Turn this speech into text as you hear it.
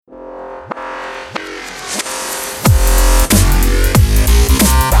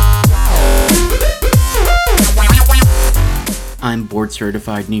I'm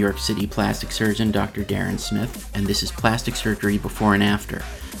board-certified New York City plastic surgeon Dr. Darren Smith, and this is Plastic Surgery Before and After,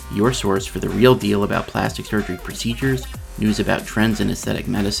 your source for the real deal about plastic surgery procedures, news about trends in aesthetic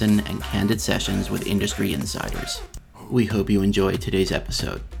medicine, and candid sessions with industry insiders. We hope you enjoy today's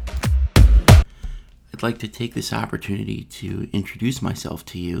episode. I'd like to take this opportunity to introduce myself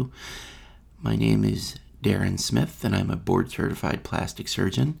to you. My name is Darren Smith, and I'm a board-certified plastic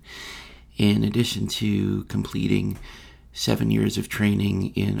surgeon. In addition to completing 7 years of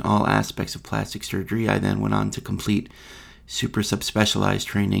training in all aspects of plastic surgery, I then went on to complete super subspecialized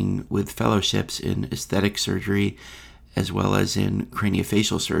training with fellowships in aesthetic surgery as well as in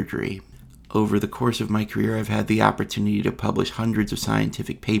craniofacial surgery. Over the course of my career, I've had the opportunity to publish hundreds of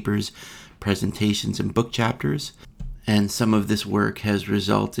scientific papers, presentations, and book chapters, and some of this work has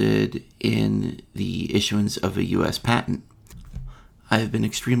resulted in the issuance of a U.S. patent. I've been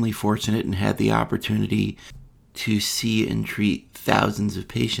extremely fortunate and had the opportunity to see and treat thousands of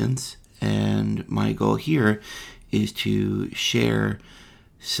patients, and my goal here is to share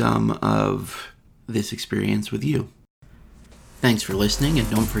some of this experience with you. Thanks for listening, and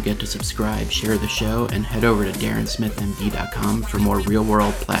don't forget to subscribe, share the show, and head over to DarrenSmithMD.com for more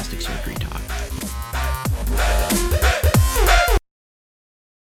real-world plastic surgery talk.